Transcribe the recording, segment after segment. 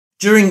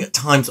During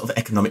times of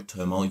economic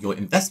turmoil, your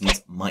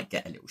investments might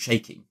get a little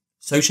shaky.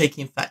 So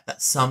shaky, in fact, that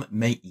some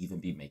may even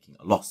be making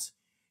a loss.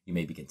 You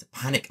may begin to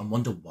panic and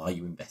wonder why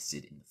you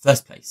invested in the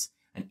first place,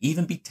 and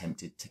even be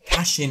tempted to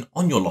cash in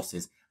on your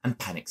losses and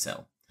panic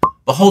sell.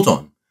 But hold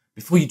on,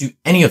 before you do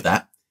any of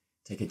that,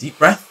 take a deep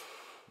breath,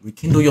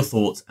 rekindle your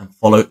thoughts, and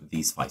follow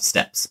these 5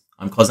 steps.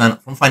 I'm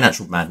Kozan from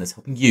Financial Madness,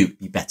 helping you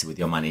be better with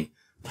your money.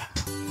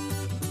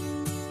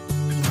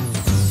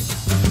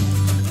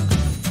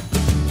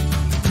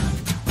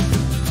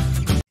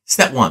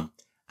 Step 1,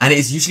 and it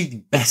is usually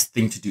the best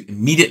thing to do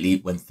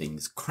immediately when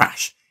things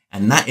crash,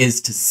 and that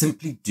is to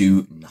simply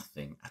do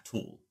nothing at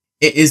all.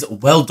 It is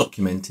well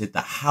documented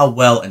that how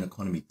well an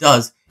economy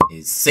does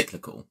is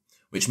cyclical,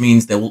 which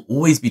means there will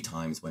always be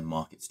times when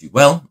markets do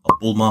well, a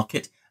bull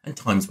market, and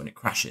times when it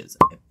crashes,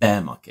 a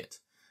bear market.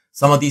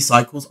 Some of these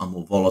cycles are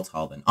more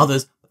volatile than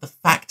others, but the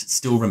fact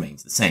still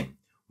remains the same.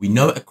 We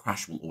know a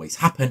crash will always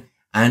happen,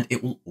 and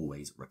it will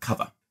always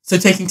recover. So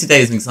taking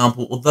today as an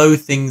example, although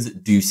things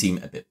do seem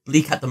a bit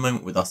bleak at the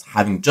moment with us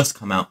having just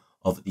come out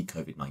of the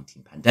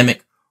COVID-19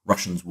 pandemic,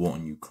 Russia's war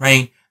on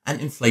Ukraine,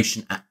 and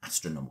inflation at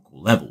astronomical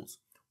levels,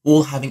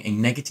 all having a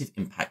negative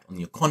impact on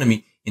the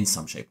economy in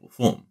some shape or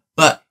form.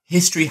 But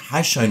history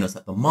has shown us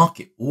that the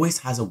market always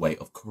has a way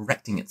of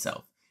correcting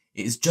itself.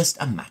 It is just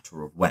a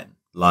matter of when.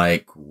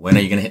 Like, when are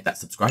you going to hit that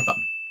subscribe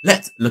button?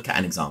 Let's look at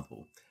an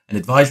example. An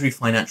advisory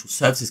financial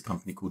services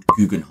company called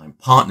Guggenheim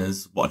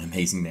Partners, what an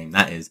amazing name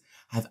that is,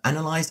 have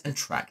analysed and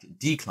tracked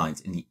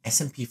declines in the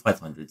S&P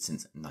 500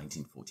 since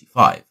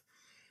 1945.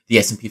 The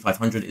S&P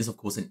 500 is, of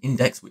course, an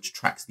index which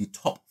tracks the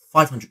top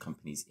 500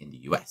 companies in the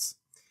US.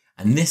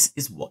 And this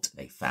is what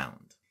they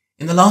found.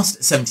 In the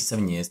last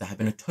 77 years, there have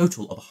been a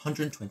total of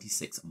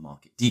 126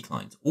 market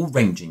declines, all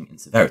ranging in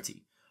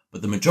severity.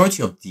 But the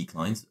majority of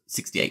declines,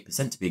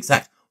 68% to be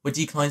exact, were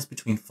declines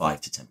between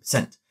 5 to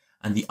 10%,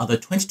 and the other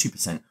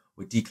 22%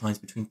 were declines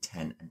between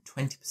 10 and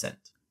 20%.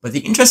 But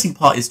the interesting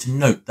part is to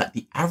note that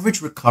the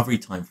average recovery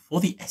time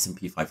for the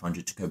S&P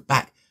 500 to go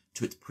back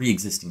to its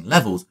pre-existing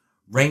levels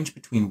range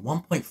between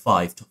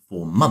 1.5 to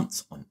 4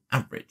 months on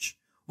average,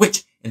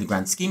 which, in the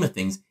grand scheme of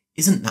things,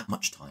 isn't that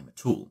much time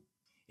at all.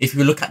 If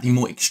you look at the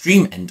more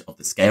extreme end of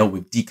the scale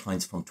with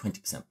declines from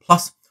 20%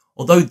 plus,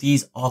 although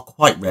these are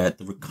quite rare,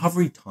 the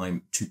recovery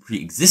time to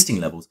pre-existing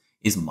levels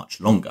is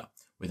much longer,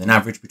 with an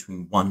average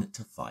between 1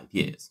 to 5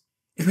 years.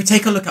 If we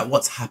take a look at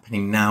what's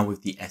happening now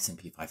with the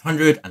S&P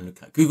 500 and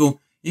look at Google,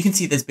 you can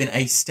see there's been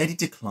a steady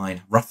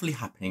decline roughly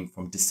happening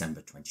from December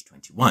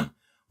 2021,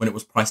 when it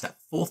was priced at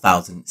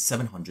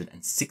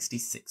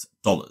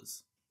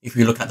 $4,766. If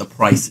we look at the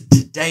price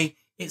today,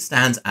 it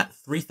stands at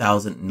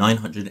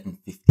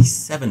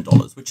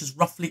 $3,957, which is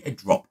roughly a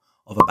drop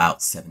of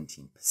about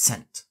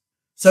 17%.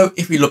 So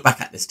if we look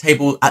back at this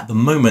table, at the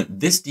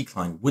moment, this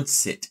decline would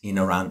sit in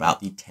around about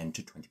the 10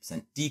 to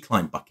 20%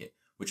 decline bucket,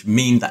 which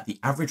means that the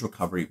average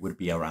recovery would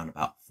be around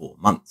about 4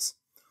 months.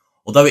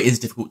 Although it is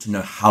difficult to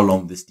know how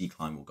long this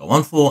decline will go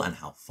on for and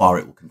how far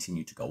it will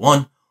continue to go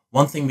on,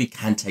 one thing we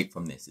can take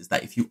from this is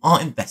that if you are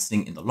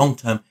investing in the long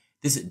term,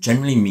 this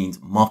generally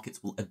means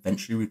markets will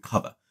eventually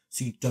recover,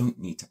 so you don't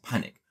need to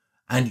panic,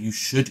 and you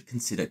should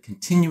consider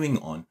continuing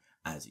on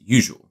as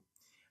usual.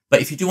 But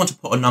if you do want to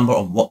put a number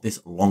on what this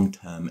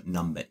long-term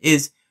number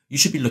is, you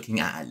should be looking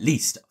at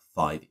least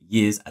 5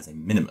 years as a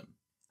minimum,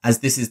 as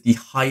this is the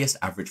highest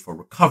average for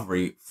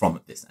recovery from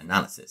this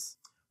analysis.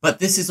 But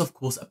this is, of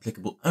course,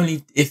 applicable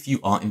only if you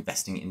are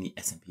investing in the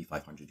S&P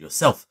 500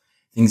 yourself.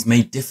 Things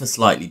may differ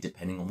slightly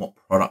depending on what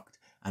product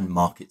and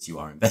markets you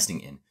are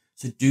investing in,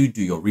 so do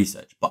your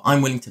research. But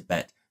I'm willing to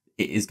bet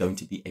it is going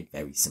to be a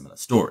very similar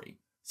story.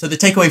 So the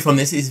takeaway from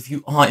this is if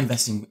you are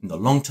investing in the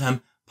long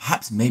term,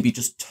 perhaps maybe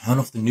just turn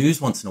off the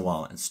news once in a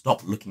while and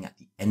stop looking at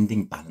the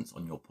ending balance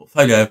on your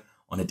portfolio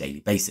on a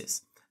daily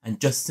basis, and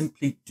just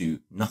simply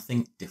do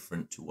nothing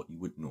different to what you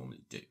would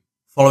normally do.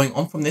 Following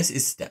on from this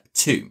is step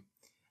 2.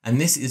 And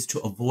this is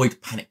to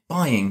avoid panic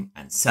buying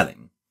and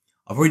selling.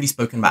 I've already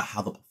spoken about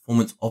how the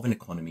performance of an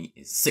economy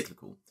is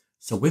cyclical.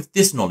 So with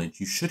this knowledge,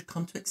 you should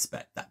come to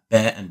expect that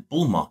bear and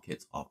bull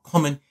markets are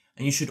common,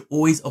 and you should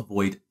always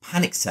avoid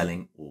panic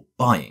selling or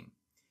buying.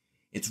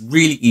 It's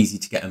really easy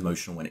to get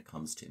emotional when it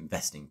comes to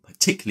investing,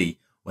 particularly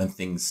when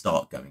things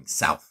start going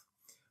south.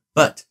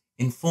 But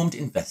informed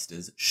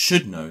investors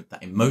should know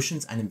that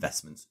emotions and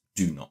investments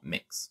do not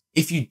mix.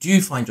 If you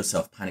do find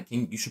yourself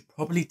panicking, you should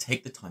probably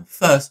take the time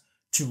first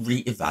to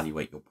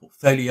re-evaluate your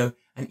portfolio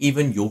and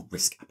even your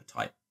risk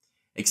appetite.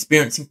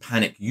 Experiencing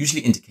panic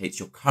usually indicates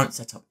your current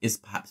setup is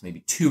perhaps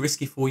maybe too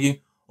risky for you,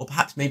 or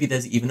perhaps maybe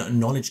there's even a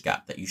knowledge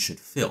gap that you should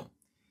fill.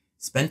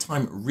 Spend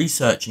time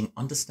researching,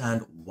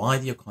 understand why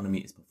the economy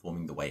is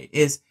performing the way it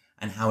is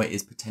and how it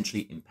is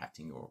potentially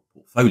impacting your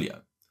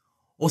portfolio.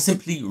 Or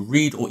simply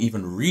read or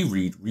even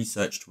reread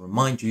research to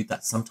remind you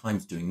that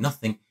sometimes doing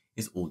nothing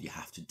is all you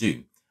have to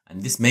do,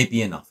 and this may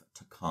be enough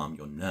to calm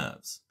your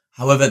nerves.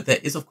 However, there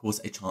is of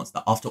course a chance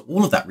that after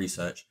all of that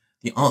research,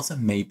 the answer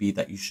may be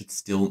that you should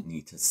still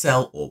need to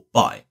sell or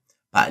buy,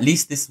 but at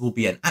least this will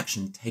be an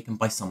action taken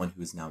by someone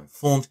who is now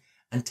informed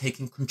and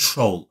taking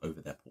control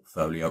over their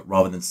portfolio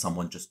rather than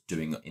someone just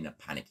doing it in a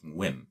panicking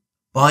whim.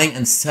 Buying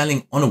and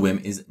selling on a whim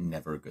is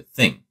never a good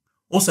thing.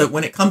 Also,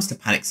 when it comes to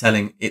panic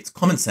selling, it's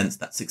common sense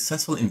that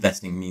successful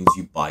investing means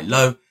you buy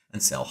low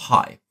and sell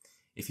high.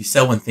 If you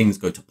sell when things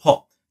go to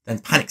pot, then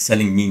panic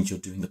selling means you're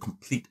doing the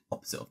complete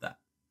opposite of that.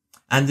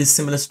 And this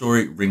similar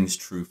story rings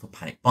true for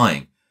panic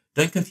buying.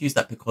 Don't confuse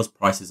that because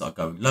prices are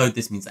going low,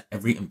 this means that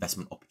every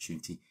investment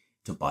opportunity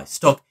to buy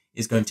stock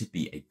is going to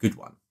be a good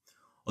one.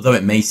 Although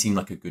it may seem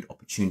like a good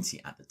opportunity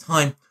at the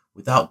time,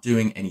 without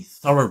doing any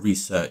thorough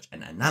research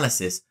and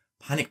analysis,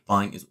 panic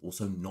buying is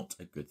also not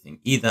a good thing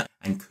either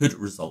and could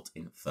result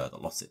in further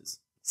losses.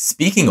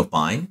 Speaking of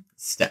buying,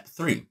 step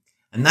 3,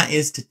 and that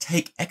is to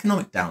take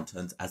economic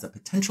downturns as a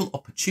potential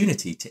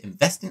opportunity to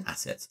invest in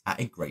assets at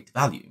a great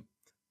value.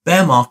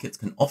 Bear markets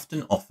can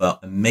often offer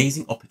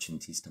amazing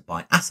opportunities to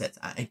buy assets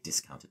at a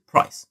discounted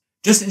price.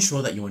 Just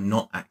ensure that you are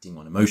not acting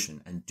on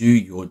emotion and do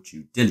your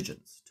due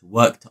diligence to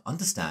work to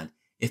understand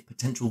if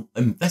potential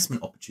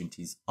investment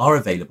opportunities are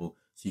available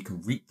so you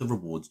can reap the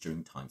rewards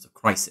during times of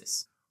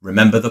crisis.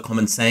 Remember the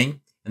common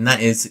saying, and that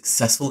is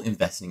successful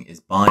investing is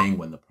buying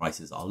when the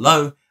prices are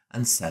low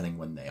and selling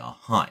when they are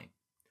high.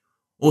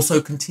 Also,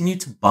 continue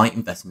to buy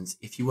investments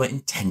if you were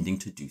intending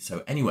to do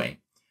so anyway.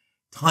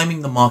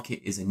 Timing the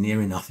market is a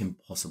near enough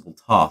impossible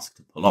task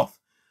to pull off.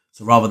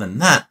 So rather than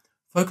that,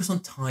 focus on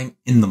time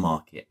in the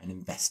market and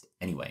invest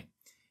anyway,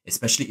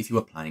 especially if you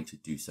are planning to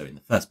do so in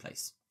the first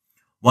place.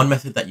 One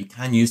method that you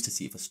can use to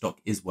see if a stock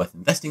is worth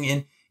investing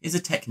in is a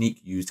technique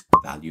used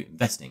value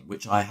investing,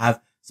 which I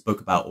have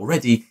spoke about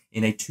already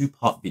in a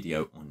 2-part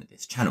video on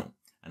this channel,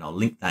 and I'll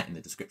link that in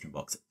the description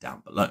box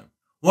down below.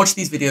 Watch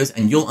these videos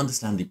and you'll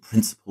understand the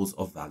principles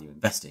of value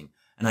investing,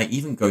 and I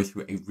even go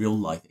through a real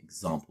life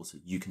example so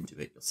you can do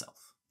it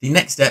yourself. The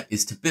next step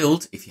is to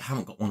build, if you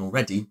haven't got one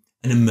already,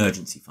 an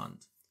emergency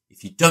fund.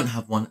 If you don't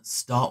have one,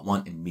 start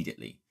one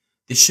immediately.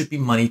 This should be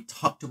money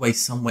tucked away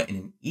somewhere in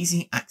an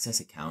easy access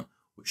account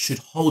which should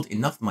hold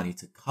enough money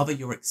to cover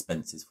your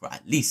expenses for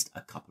at least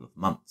a couple of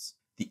months.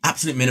 The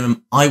absolute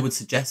minimum I would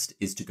suggest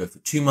is to go for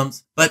 2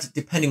 months, but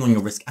depending on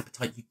your risk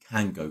appetite, you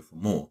can go for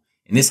more.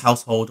 In this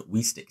household,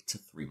 we stick to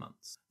 3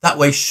 months. That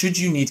way, should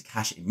you need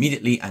cash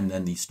immediately and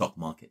then the stock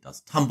market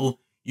does tumble,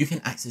 you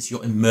can access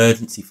your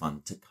emergency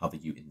fund to cover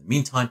you in the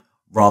meantime,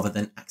 rather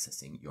than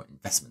accessing your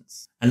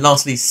investments. And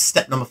lastly,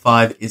 step number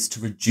 5 is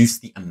to reduce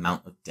the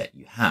amount of debt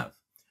you have.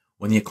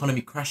 When the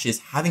economy crashes,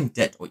 having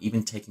debt or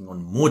even taking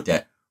on more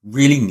debt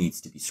really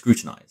needs to be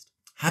scrutinized.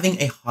 Having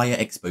a higher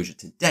exposure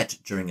to debt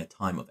during a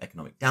time of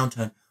economic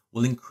downturn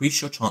will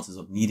increase your chances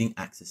of needing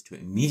access to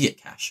immediate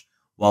cash,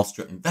 whilst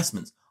your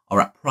investments are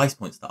at price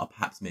points that are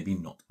perhaps maybe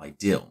not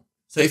ideal.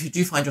 So if you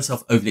do find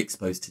yourself overly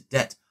exposed to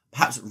debt,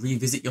 perhaps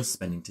revisit your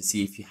spending to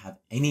see if you have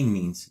any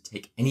means to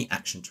take any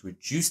action to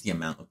reduce the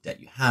amount of debt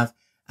you have,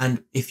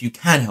 and if you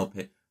can help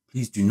it,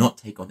 please do not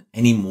take on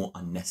any more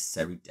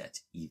unnecessary debt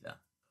either.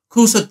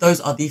 Cool, so those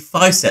are the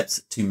 5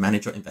 steps to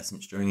manage your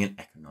investments during an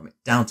economic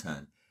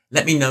downturn.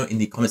 Let me know in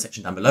the comment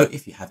section down below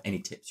if you have any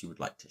tips you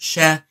would like to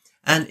share.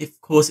 And of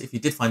course, if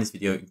you did find this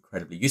video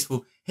incredibly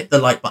useful, hit the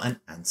like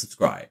button and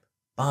subscribe.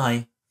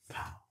 Bye.